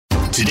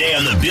Today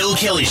on The Bill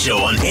Kelly Show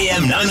on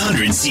AM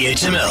 900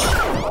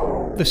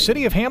 CHML. The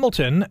city of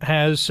Hamilton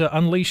has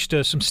unleashed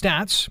some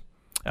stats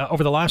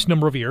over the last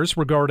number of years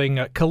regarding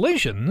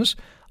collisions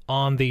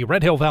on the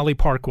Red Hill Valley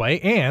Parkway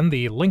and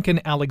the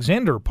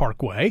Lincoln-Alexander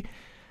Parkway,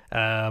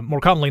 more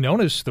commonly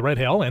known as the Red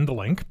Hill and the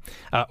Link,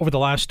 over the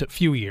last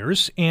few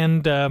years.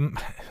 And the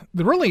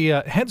really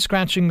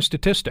head-scratching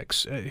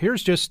statistics.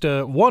 Here's just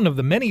one of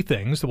the many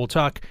things that we'll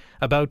talk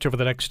about over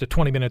the next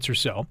 20 minutes or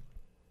so.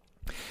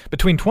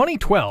 Between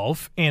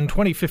 2012 and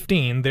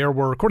 2015, there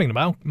were, according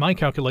to my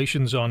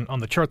calculations on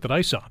the chart that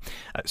I saw,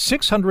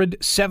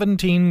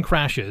 617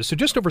 crashes, so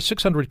just over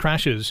 600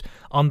 crashes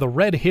on the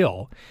Red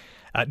Hill.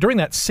 During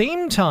that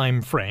same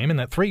time frame, in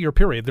that 3-year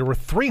period, there were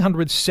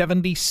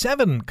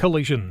 377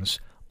 collisions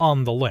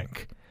on the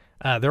Link.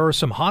 There are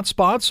some hot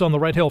spots on the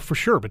Red Hill for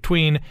sure,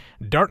 between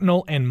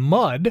Dartnell and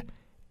Mudd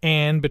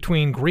and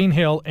between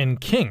Greenhill and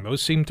King.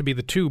 Those seem to be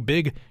the two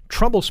big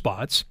trouble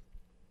spots.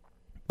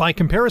 By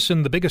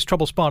comparison, the biggest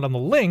trouble spot on the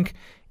Link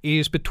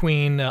is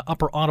between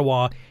Upper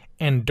Ottawa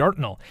and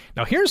Dartnell.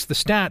 Now, here's the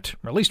stat,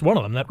 or at least one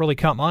of them, that really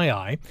caught my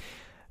eye.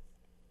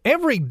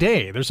 Every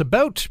day, there's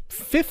about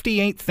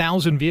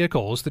 58,000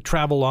 vehicles that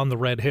travel on the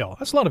Red Hill.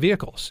 That's a lot of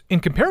vehicles. In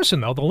comparison,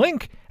 though, the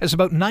Link has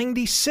about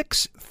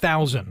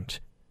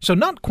 96,000. So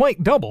not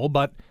quite double,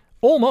 but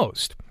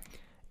almost.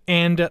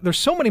 And there's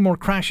so many more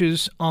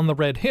crashes on the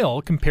Red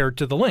Hill compared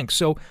to the Link.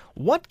 So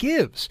what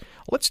gives?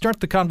 Let's start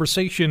the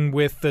conversation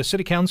with the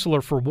City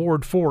Councillor for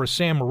Ward 4,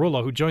 Sam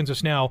Merulla, who joins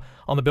us now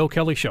on the Bill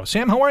Kelly Show.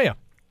 Sam, how are you?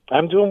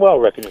 I'm doing well,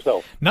 Rick, and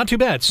yourself? Not too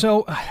bad.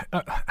 So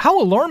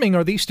how alarming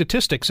are these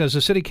statistics as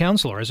a city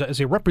councillor, as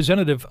a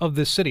representative of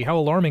this city? How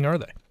alarming are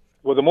they?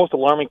 Well, the most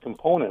alarming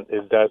component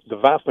is that the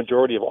vast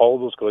majority of all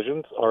of those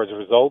collisions are as a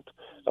result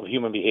of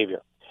human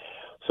behavior.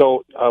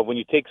 So when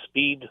you take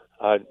speed,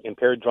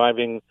 impaired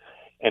driving,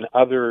 and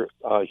other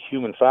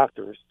human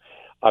factors,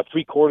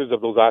 3/4 of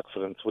those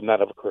accidents would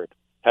not have occurred.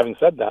 Having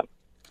said that,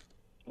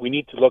 we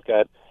need to look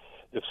at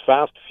this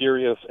fast,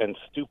 furious, and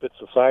stupid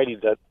society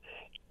that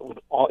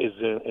is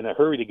in a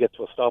hurry to get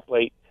to a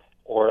stoplight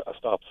or a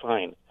stop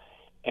sign.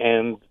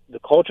 And the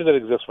culture that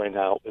exists right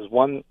now is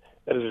one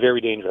that is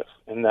very dangerous,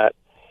 in that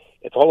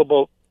it's all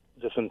about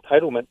this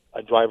entitlement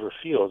a driver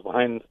feels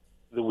behind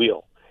the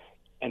wheel.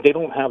 And they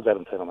don't have that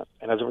entitlement.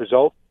 And as a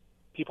result,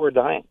 people are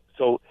dying.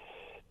 So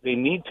they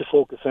need to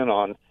focus in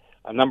on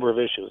a number of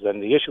issues.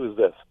 And the issue is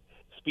this: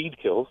 speed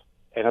kills.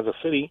 And as a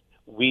city,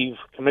 we've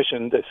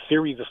commissioned a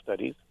series of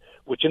studies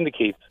which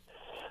indicates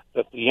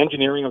that the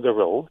engineering of the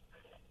road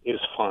is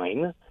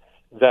fine,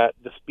 that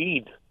the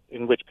speed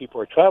in which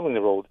people are traveling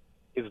the road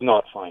is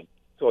not fine.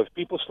 So if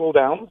people slow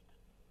down,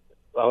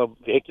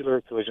 vehicular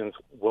collisions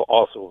will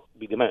also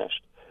be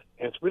diminished.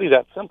 And it's really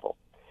that simple.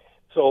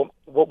 So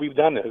what we've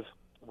done is,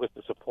 with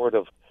the support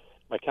of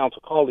my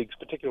council colleagues,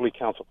 particularly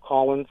Council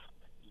Collins,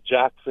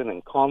 Jackson,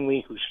 and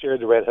Conley, who share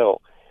the Red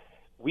Hill,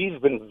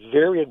 we've been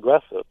very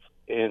aggressive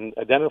in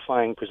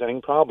identifying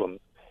presenting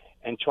problems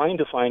and trying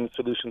to find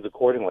solutions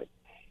accordingly.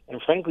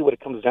 And frankly, what it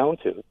comes down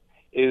to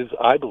is,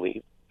 I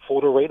believe,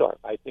 photo radar.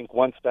 I think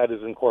once that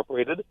is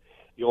incorporated,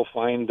 you'll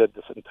find that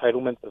this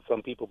entitlement that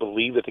some people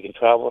believe that they can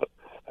travel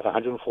at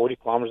 140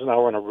 kilometers an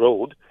hour on a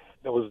road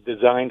that was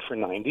designed for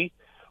 90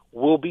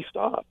 will be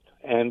stopped.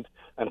 And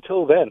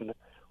until then,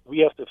 we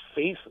have to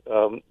face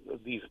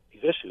these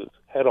issues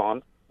head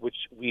on,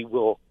 which we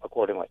will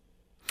accordingly.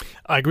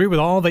 I agree with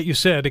all that you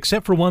said,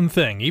 except for one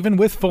thing. Even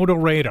with photo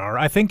radar,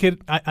 I think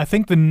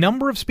the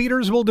number of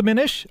speeders will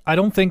diminish. I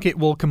don't think it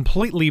will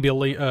completely be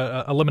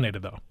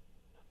eliminated, though.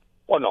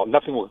 Well, no,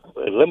 nothing will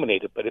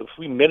eliminate it, but if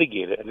we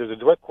mitigate it, and there's a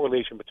direct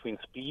correlation between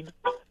speed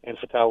and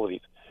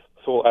fatalities.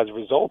 So as a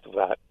result of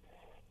that,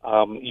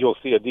 you'll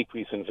see a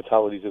decrease in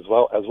fatalities as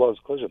well as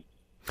collisions.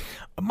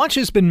 Much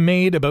has been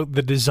made about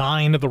the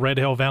design of the Red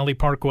Hill Valley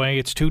Parkway.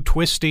 It's too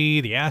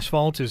twisty. The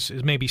asphalt is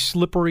maybe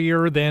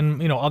slipperier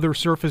than other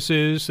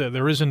surfaces.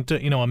 There isn't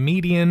a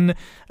median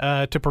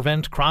to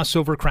prevent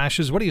crossover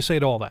crashes. What do you say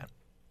to all that?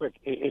 Rick,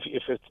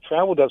 if it's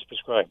traveled as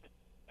prescribed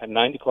at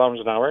 90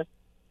 kilometers an hour,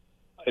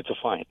 it's a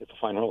fine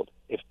road.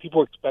 If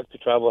people expect to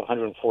travel at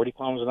 140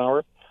 kilometers an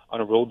hour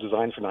on a road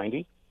designed for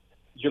 90,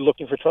 you're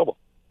looking for trouble.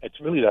 It's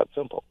really that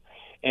simple.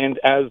 And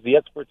as the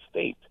experts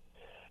state,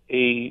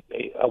 a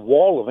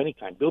wall of any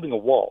kind, building a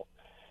wall,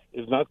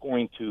 is not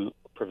going to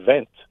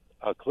prevent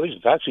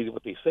collisions. Actually,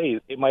 what they say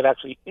is it might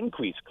actually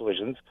increase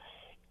collisions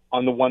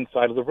on the one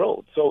side of the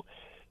road. So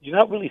you're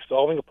not really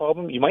solving a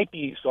problem. You might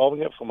be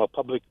solving it from a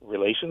public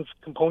relations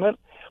component,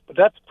 but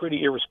that's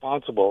pretty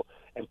irresponsible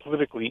and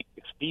politically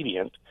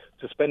expedient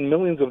to spend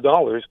millions of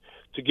dollars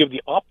to give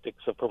the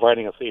optics of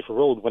providing a safer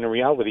road, when in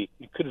reality,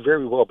 you could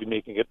very well be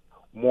making it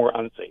more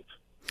unsafe.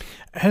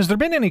 Has there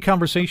been any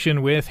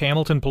conversation with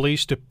Hamilton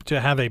Police to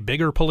have a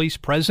bigger police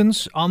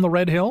presence on the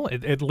Red Hill,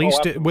 at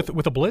least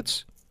with a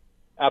blitz?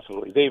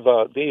 Absolutely.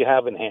 They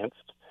have enhanced.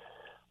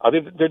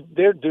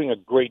 They're doing a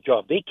great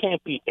job. They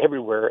can't be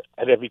everywhere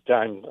at every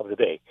time of the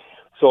day.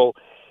 So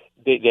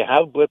they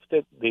have blitzed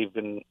it. They've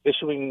been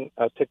issuing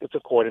tickets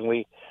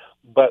accordingly,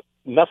 but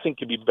nothing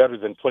could be better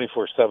than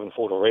 24/7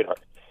 photo radar.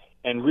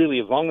 And really,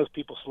 as long as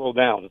people slow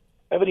down,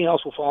 everything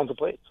else will fall into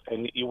place.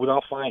 And you will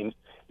not find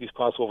these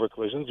crossover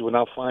collisions. You will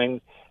not find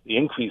the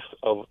increase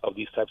of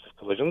these types of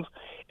collisions.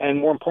 And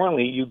more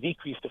importantly, you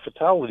decrease the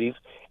fatalities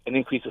and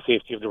increase the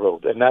safety of the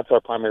road. And that's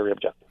our primary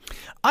objective.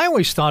 I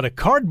always thought a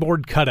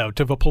cardboard cutout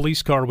of a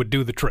police car would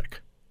do the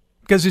trick.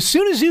 Because as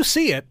soon as you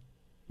see it,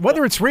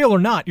 whether it's real or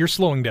not, you're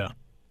slowing down.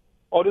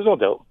 Oh, there's no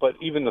doubt. But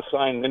even the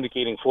sign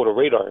indicating photo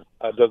radar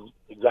does the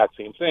exact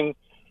same thing.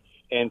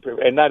 And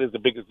that is the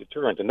biggest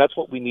deterrent. And that's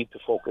what we need to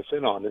focus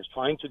in on, is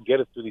trying to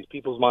get it through these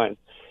people's minds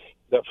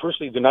that,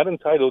 firstly, they're not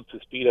entitled to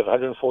speed of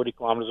 140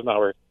 kilometers an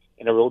hour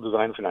in a road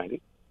designed for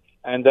 90.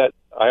 And that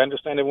I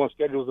understand everyone's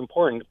schedule is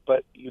important,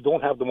 but you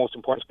don't have the most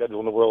important schedule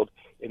in the world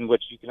in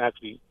which you can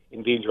actually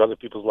endanger other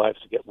people's lives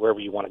to get wherever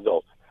you want to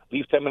go.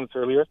 Leave 10 minutes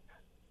earlier,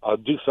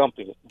 do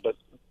something, but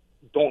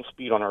don't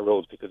speed on our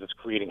roads because it's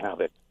creating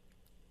havoc.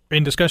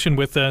 In discussion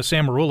with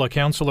Sam Merulla,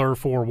 councillor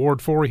for Ward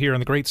 4 here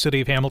in the great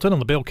city of Hamilton, on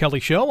the Bill Kelly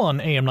Show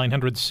on AM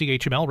 900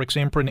 CHML. Rick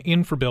Zamprin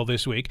in for Bill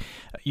this week.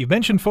 You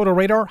mentioned photo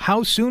radar.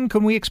 How soon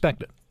can we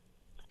expect it?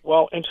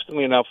 Well,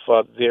 interestingly enough,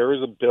 there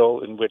is a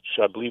bill in which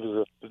I believe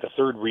is the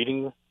third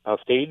reading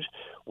stage,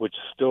 which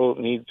still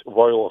needs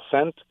royal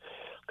assent.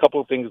 A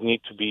couple of things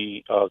need to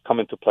be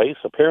come into place.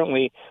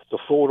 Apparently, the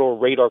photo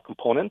radar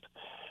component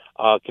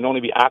can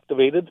only be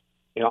activated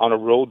on a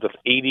road that's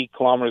 80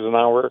 kilometers an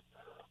hour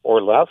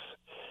or less.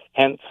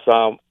 Hence,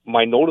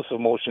 my notice of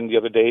motion the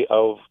other day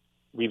of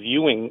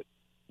reviewing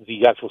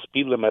the actual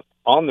speed limit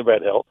on the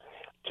Red Hill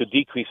to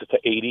decrease it to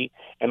 80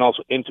 and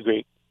also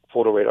integrate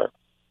photo radar.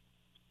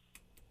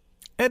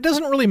 It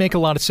doesn't really make a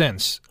lot of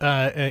sense,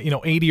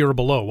 80 or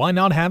below. Why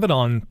not have it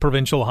on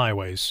provincial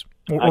highways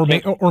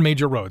or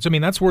major roads? I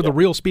mean, that's where the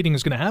real speeding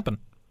is going to happen.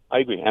 I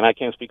agree, and I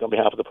can't speak on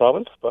behalf of the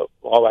province, but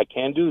all I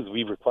can do is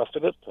we've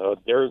requested it.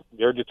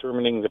 They're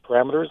determining the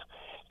parameters,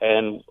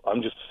 and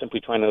I'm just simply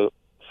trying to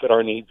fit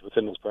our needs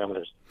within those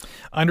parameters.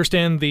 I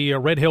understand the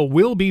Red Hill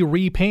will be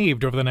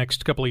repaved over the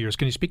next couple of years.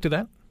 Can you speak to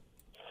that?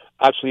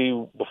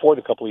 Actually, before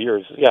the couple of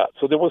years, yeah.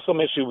 So there was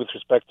some issue with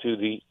respect to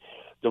the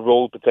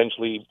road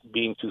potentially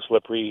being too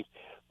slippery.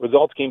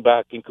 Results came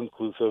back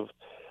inconclusive.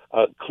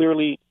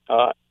 Clearly,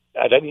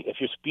 if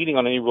you're speeding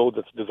on any road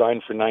that's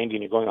designed for 90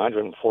 and you're going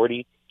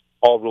 140,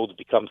 all roads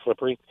become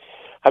slippery.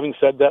 Having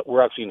said that,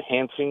 we're actually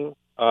enhancing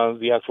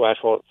the actual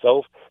asphalt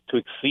itself to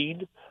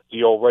exceed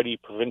the already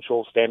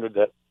provincial standard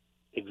that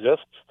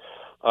exists.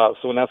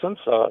 So in essence,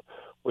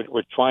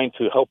 we're trying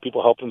to help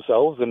people help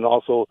themselves and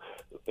also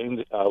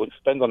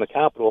spend on the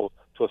capital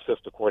to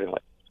assist accordingly.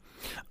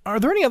 Are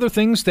there any other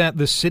things that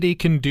the city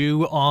can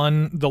do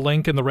on the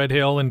link and the Red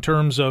Hill in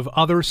terms of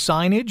other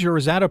signage, or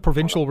is that a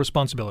provincial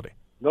responsibility?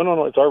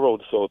 No. It's our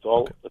road, so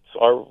it's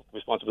our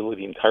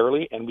responsibility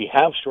entirely. And we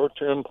have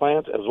short-term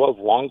plans as well as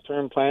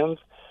long-term plans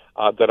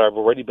that have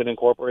already been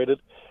incorporated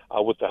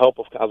with the help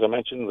of, as I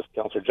mentioned, with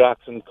Councillor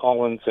Jackson,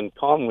 Collins, and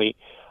Conley.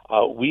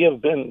 We have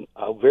been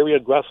very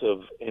aggressive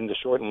in the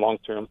short and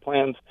long-term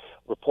plans.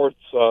 Reports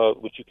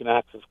which you can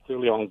access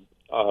clearly on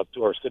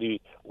to our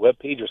city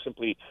webpage, or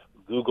simply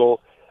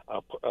Google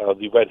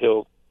the Red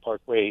Hill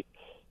Parkway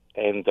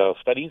and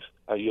studies.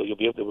 You'll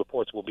be able. The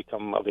reports will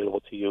become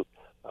available to you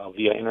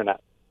via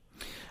internet.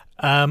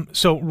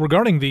 So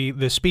regarding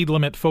the speed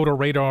limit photo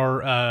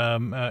radar,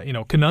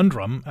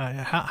 conundrum,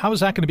 how is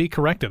that going to be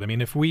corrected? I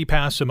mean, if we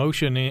pass a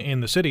motion in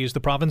the city, is the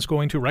province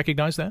going to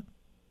recognize that?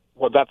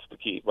 Well, that's the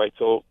key, right?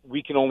 So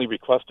we can only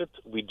request it.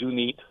 We do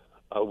need.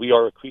 We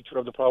are a creature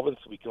of the province.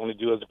 We can only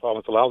do as the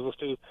province allows us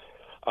to.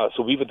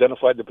 So we've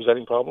identified the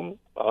presenting problem.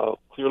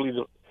 Clearly,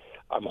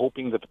 I'm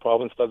hoping that the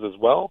province does as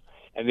well,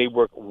 and they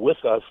work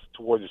with us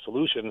towards a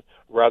solution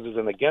rather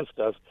than against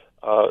us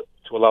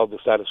to allow the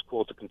status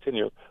quo to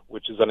continue,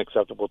 which is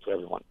unacceptable to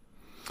everyone.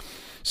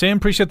 Sam,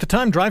 appreciate the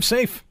time. Drive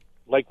safe.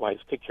 Likewise.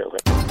 Take care,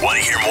 Rick. Want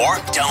to hear more?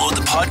 Download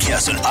the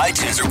podcast on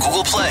iTunes or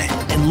Google Play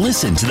and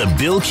listen to The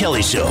Bill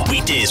Kelly Show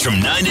weekdays from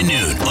 9 to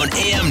noon on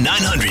AM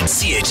 900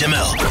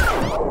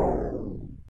 CHML.